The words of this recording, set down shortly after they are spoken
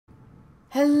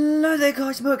Hello there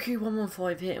guys,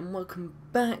 Mercury115 here and welcome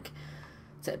back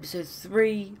to episode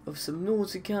 3 of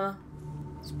Subnautica.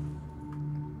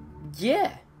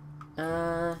 Yeah,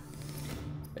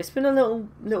 it's been a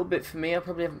little bit for me. I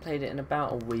probably haven't played it in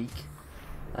about a week.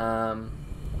 But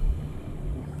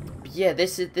yeah,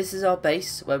 this is our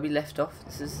base where we left off.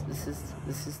 This is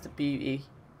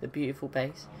the beautiful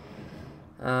base.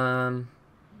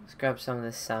 Let's grab some of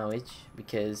this salvage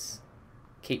because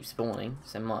it keeps spawning,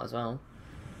 so might as well.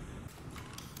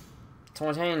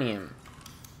 Titanium.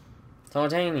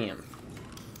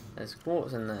 There's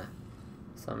quartz in there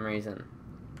for some reason.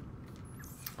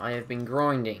 I have been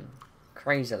grinding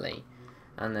crazily,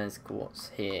 and there's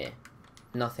quartz here.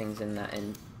 Nothing's in that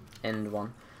end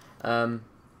one.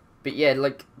 But yeah,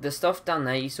 like the stuff down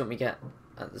there you saw me get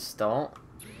at the start,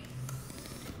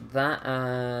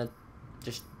 that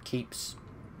just keeps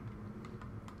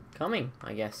coming,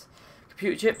 I guess.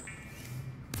 Computer chip.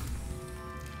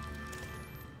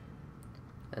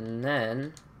 And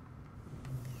then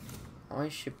I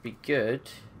should be good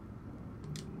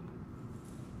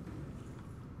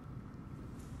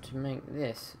to make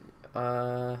this.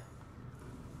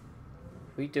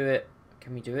 We do it.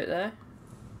 Can we do it there?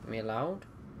 Are we allowed?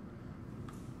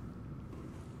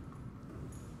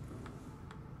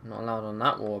 Not allowed on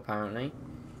that wall apparently.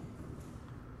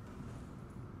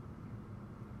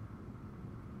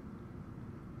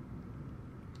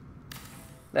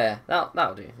 There.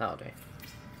 That'll do. That'll do.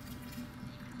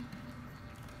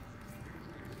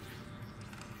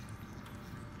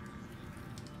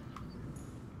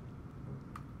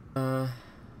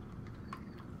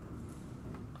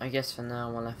 I guess for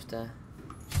now we'll have to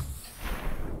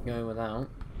go without.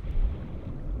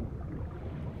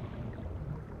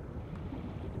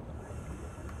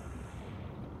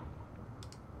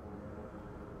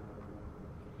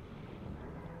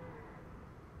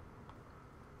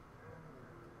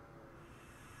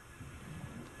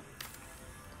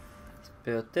 Let's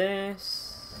build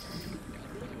this.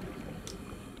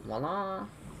 Voila.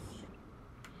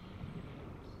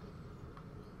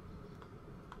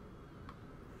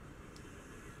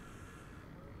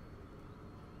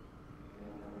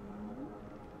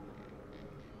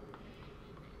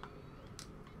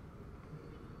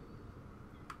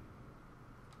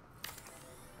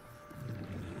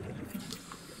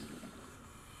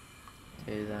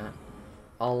 Do that.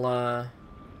 I'll oh,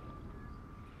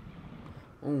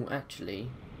 actually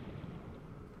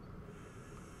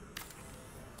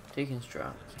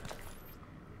deconstruct.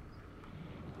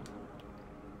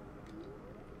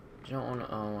 Do you not want to?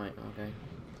 Oh wait, okay.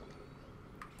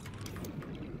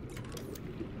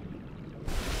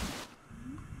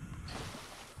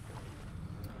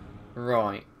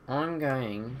 Right, I'm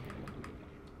going.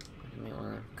 Make one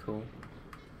of them. Cool.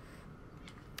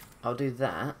 I'll do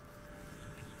that.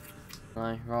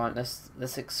 Right,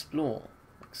 let's explore.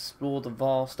 Explore the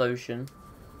vast ocean.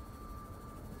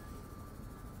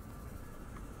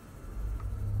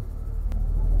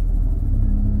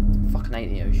 Fucking hate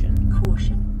the ocean.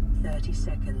 Caution, 30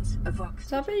 seconds of oxygen. Is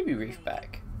that baby reef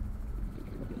back?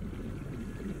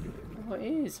 Oh, it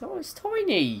is. Oh, it's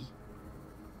tiny.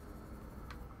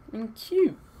 And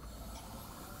cute.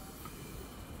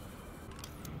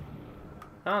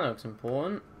 That looks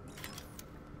important.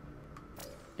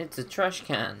 It's a trash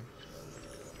can.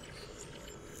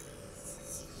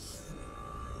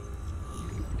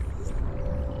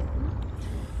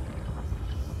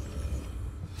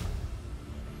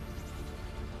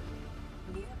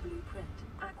 New blueprint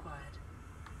acquired.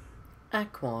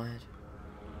 Acquired.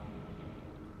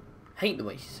 Hate the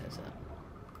way she says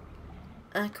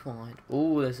that. Acquired.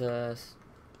 Oh, there's a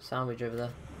salvage over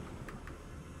there.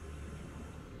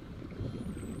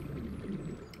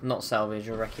 Not salvage,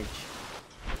 or wreckage.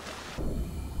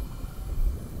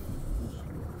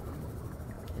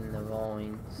 In the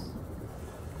vines.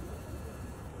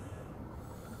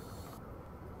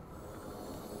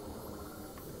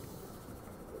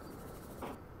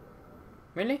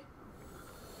 Really?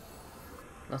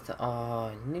 Nothing.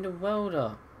 Oh, I need a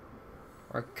welder.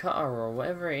 Or a cutter, or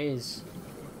whatever it is.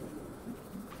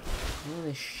 All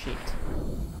this shit.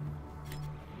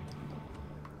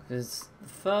 Because the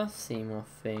first Seymour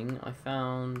thing I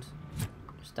found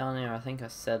just down here, I think I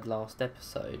said last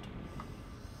episode.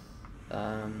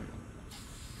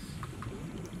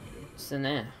 What's in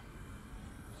there?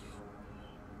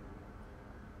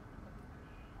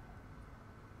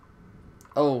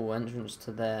 Oh, entrance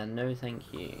to there. No,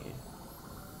 thank you.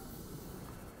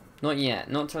 Not yet.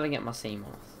 Not till I get my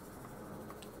Seymour.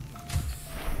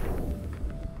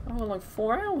 Oh, like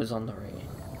 4 hours on the ring.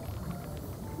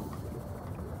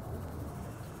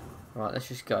 Right, let's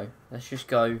just go. Let's just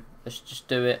go. Let's just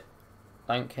do it.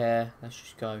 Don't care. Let's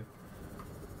just go.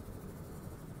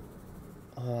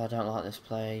 Oh, I don't like this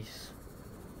place.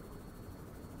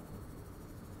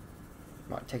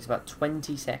 Right, it takes about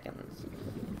 20 seconds.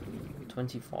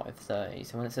 25, 30.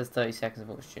 So when it says 30 seconds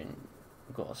of oxygen,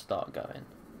 we've got to start going.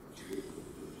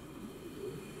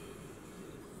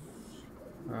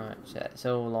 Right, so it's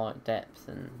all like depth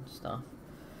and stuff.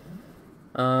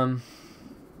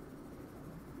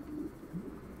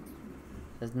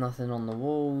 There's nothing on the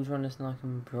walls or anything I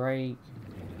can break.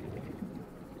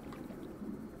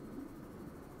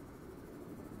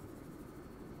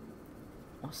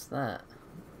 What's that?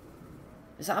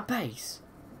 Is that a base?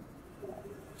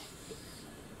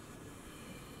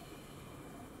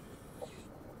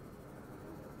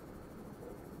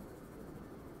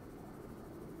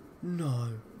 No.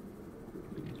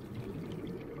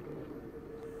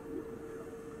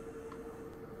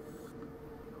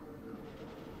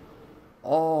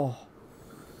 Oh.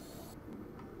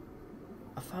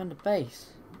 I found a base.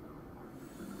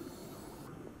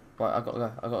 Right, I gotta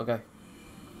go. I gotta go.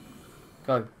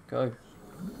 Go, go.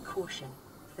 Caution.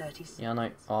 30 seconds. Yeah, I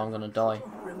know. Oh, I'm gonna die.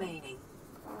 Remaining.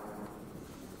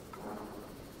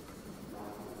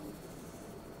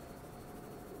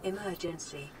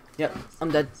 Emergency. Yep, I'm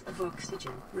dead. Of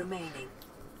oxygen remaining.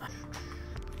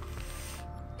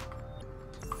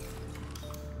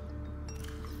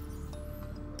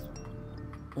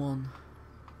 One,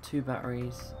 2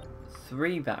 batteries,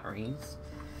 3 batteries.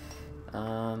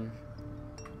 I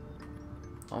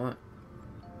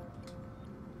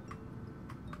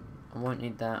won't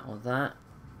need that or that.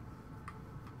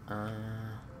 I'll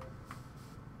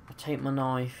take my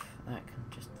knife. That can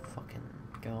just fucking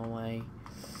go away.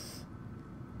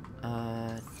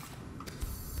 I'll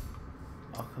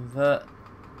convert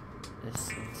this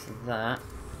into that.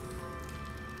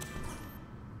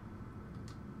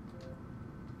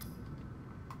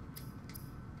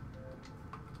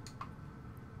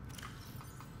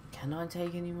 Can I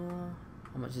take any more?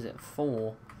 How much is it?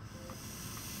 4.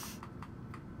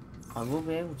 I will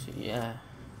be able to, yeah.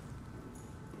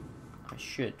 I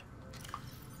should.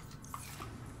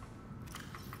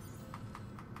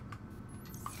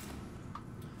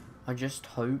 I just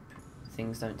hope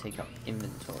things don't take up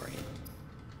inventory.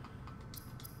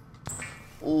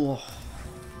 Oh.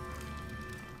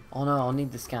 Oh no, I'll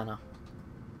need the scanner.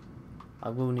 I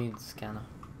will need the scanner.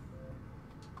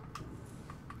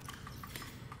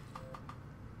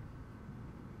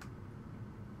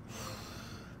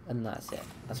 And that's it.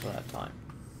 That's what I have time.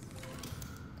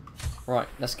 Right,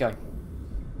 let's go.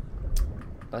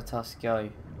 Let us go.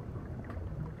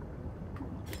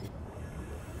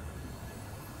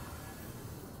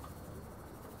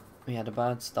 We had a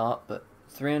bad start, but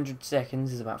 300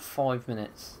 seconds is about 5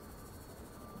 minutes.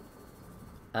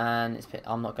 And it's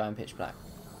I'm not going pitch black.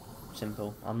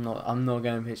 Simple. I'm not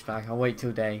going pitch black. I'll wait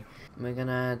till day. We're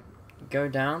gonna go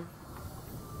down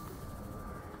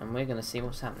and we're gonna see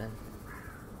what's happening.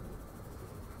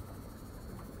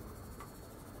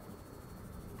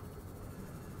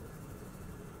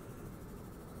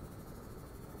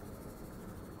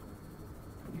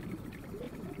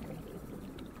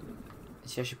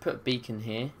 So I should put a beacon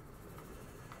here.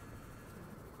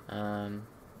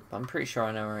 But I'm pretty sure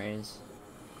I know where it is.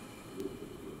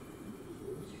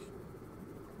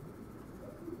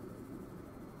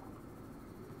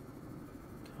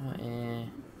 Right here.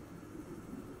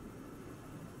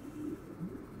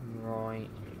 Right.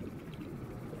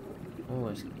 Oh,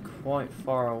 it's quite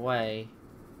far away.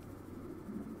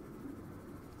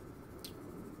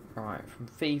 Right, from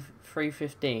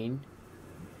 315.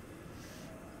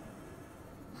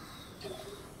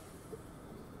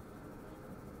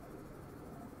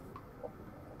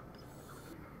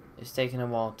 It's taken a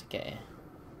while to get here.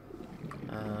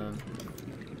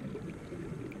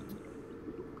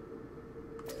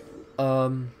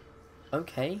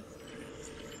 Okay.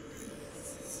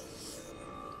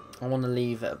 I want to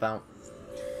leave at about,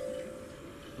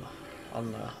 I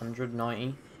don't know,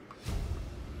 190.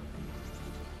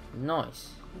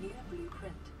 Nice. New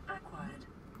blueprint acquired.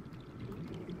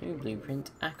 New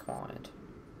blueprint acquired.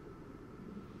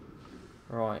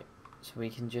 Right, so we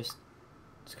can just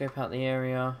scope out the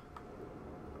area.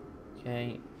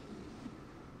 Okay.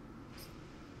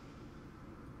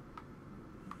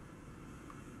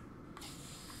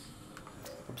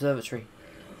 Observatory.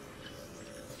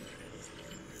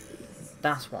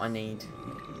 That's what I need.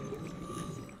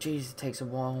 Jeez, it takes a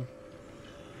while.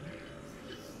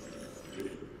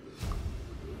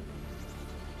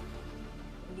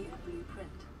 New blueprint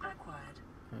acquired.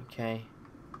 Okay.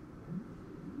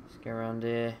 Let's go around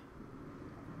here.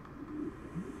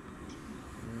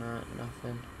 No,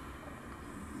 nothing.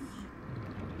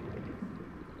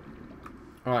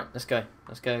 Alright, let's go.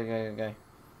 Let's go.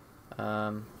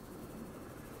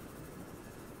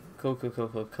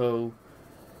 Cool.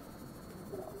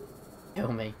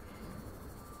 Kill me.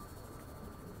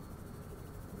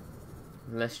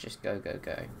 Let's just go. Get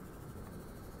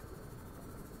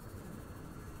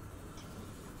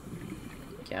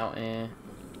out here.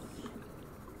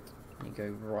 You go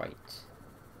right.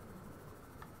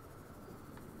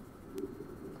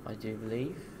 I do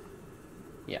believe.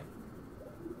 Yeah.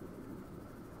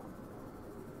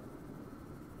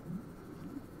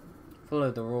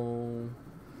 Follow the rule.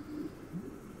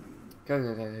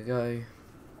 Go.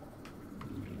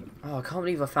 Oh, I can't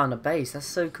believe I found a base. That's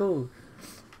so cool.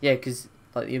 Yeah, because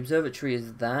like the observatory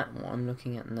is that, what I'm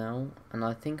looking at now. And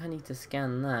I think I need to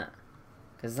scan that.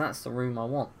 Because that's the room I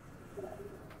want.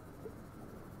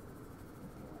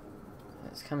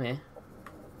 Let's come here.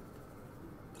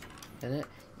 Get it?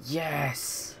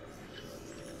 Yes!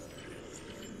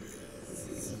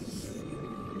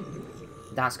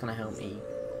 That's going to help me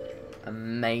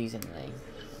amazingly.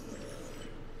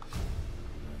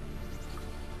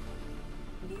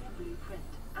 New blueprint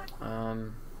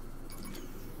acquired.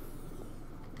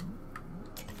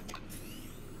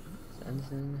 Is there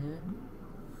anything in here?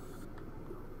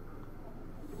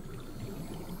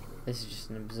 This is just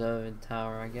an observing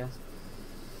tower, I guess.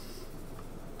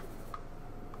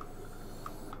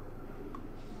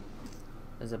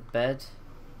 There's a bed.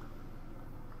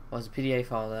 Oh, there's a PDA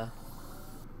file there.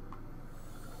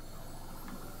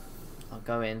 I'll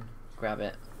go in, grab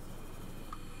it.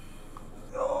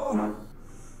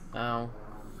 Ow.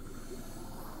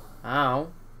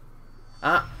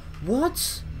 Ah,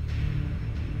 what?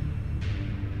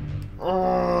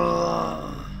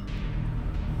 Oh.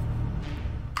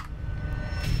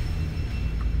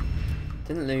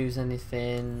 Didn't lose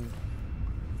anything.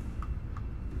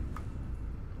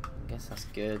 I guess that's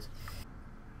good.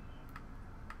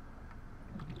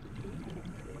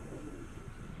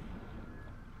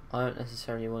 I don't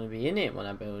necessarily want to be in it when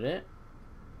I build it.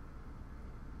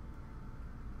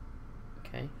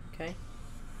 Okay.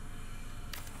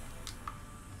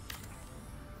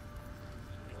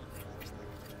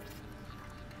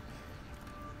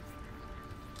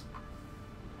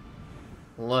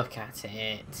 Look at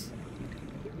it.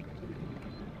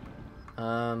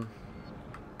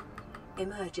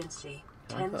 Emergency.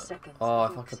 10 seconds. Oh,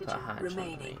 if I could put a hatch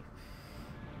remaining. underneath.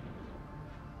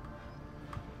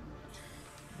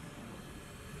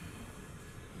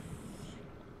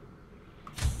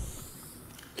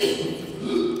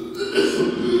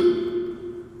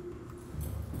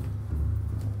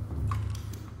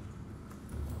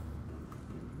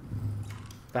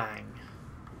 Bang.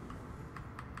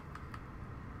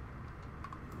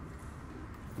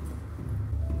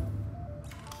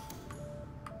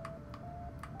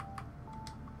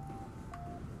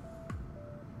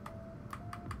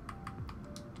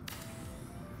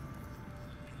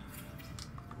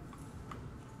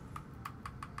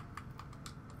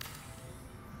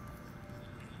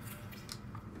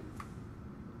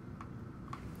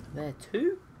 There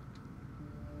too?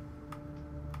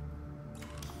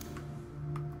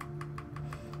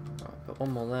 Right, put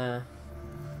one more there.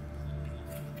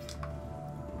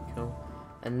 Cool.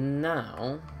 And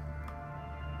now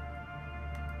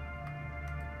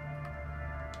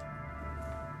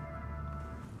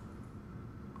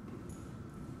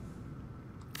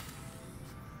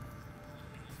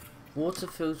water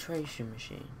filtration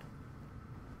machine.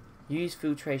 Use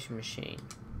filtration machine.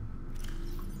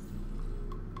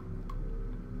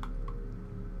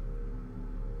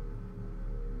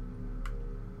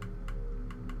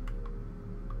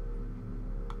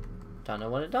 Don't know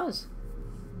what it does.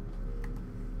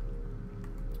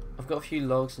 I've got a few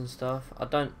logs and stuff. I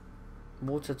don't...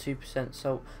 Water 2%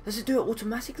 salt. Does it do it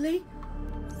automatically?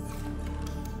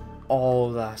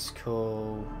 Oh, that's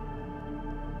cool.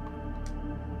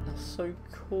 That's so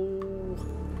cool.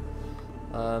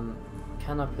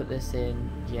 Can I put this in?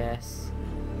 Yes.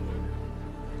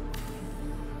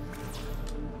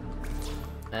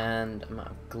 And amount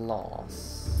of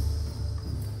glass.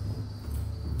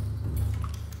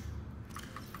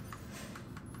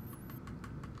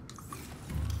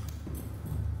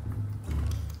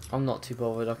 I'm not too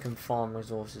bothered, I can farm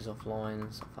resources offline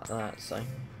and stuff like that, so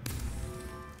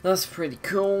that's pretty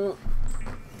cool.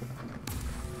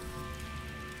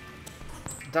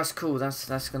 That's cool,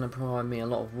 that's gonna provide me a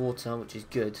lot of water, which is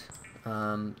good.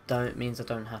 Means I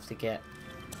don't have to get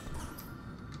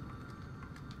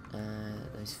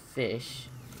those fish.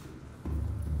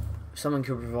 If someone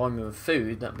could provide me with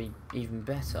food, that'd be even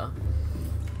better.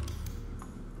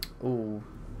 Ooh,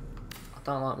 I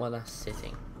don't like where that's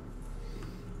sitting.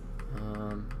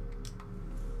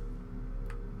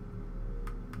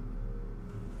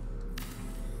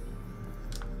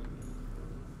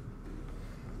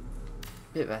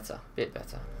 Bit better, bit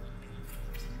better.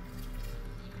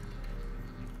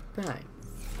 Bang.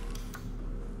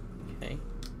 Okay.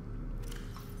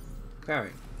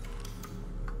 Aquarium.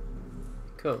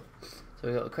 Cool. So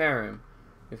we've got aquarium.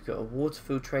 We've got a water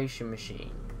filtration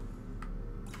machine.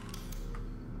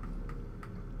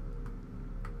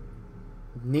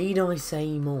 Need I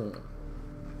say more?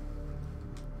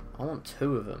 I want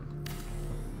 2 of them.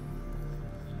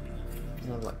 I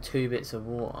have like 2 bits of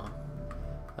water.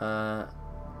 Like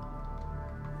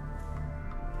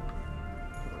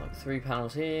 3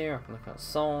 panels here. I can look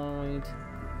outside.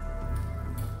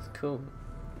 It's cool.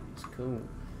 It's cool.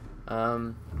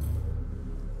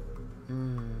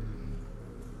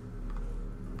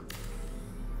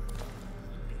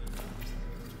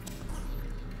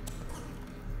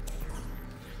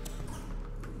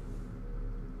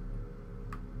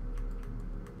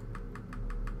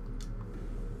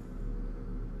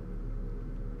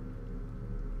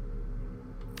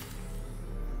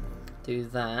 Do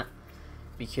that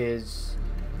because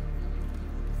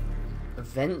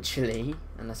eventually,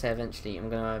 and I say eventually, I'm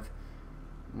gonna have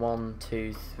 1,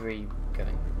 2, 3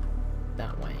 going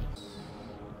that way.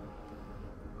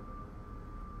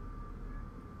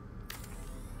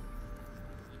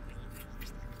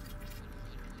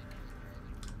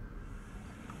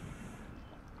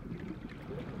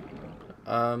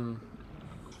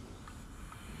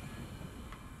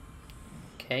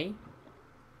 Okay.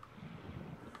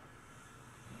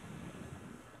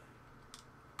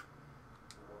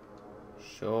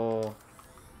 Sure.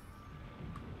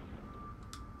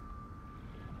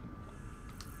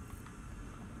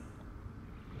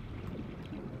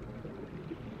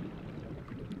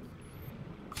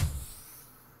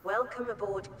 Welcome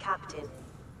aboard, Captain.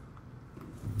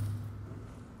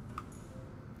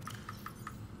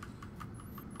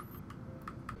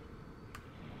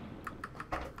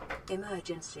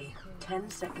 Emergency. 10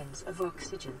 seconds of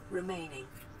oxygen remaining.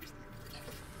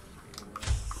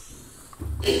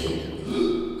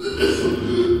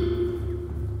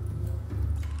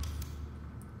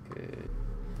 Good.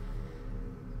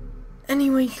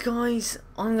 Anyway, guys,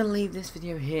 I'm gonna leave this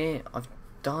video here. I've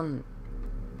done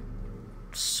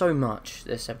so much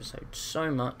this episode,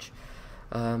 so much.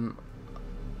 Yeah,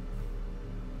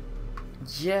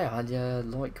 I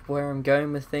like where I'm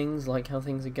going with things, like how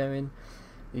things are going.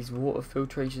 These water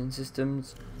filtration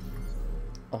systems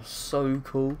are so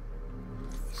cool,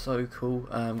 so cool.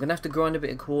 I'm gonna have to grind a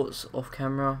bit of quartz off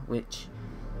camera, which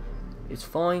is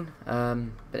fine, but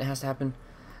it has to happen.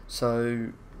 So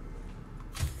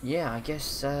yeah, I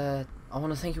guess I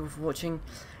want to thank you all for watching.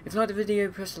 If you liked the video,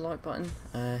 press the like button,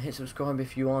 hit subscribe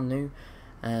if you are new,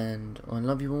 and I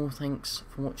love you all. Thanks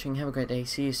for watching, have a great day,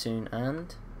 see you soon,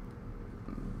 and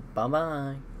bye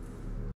bye.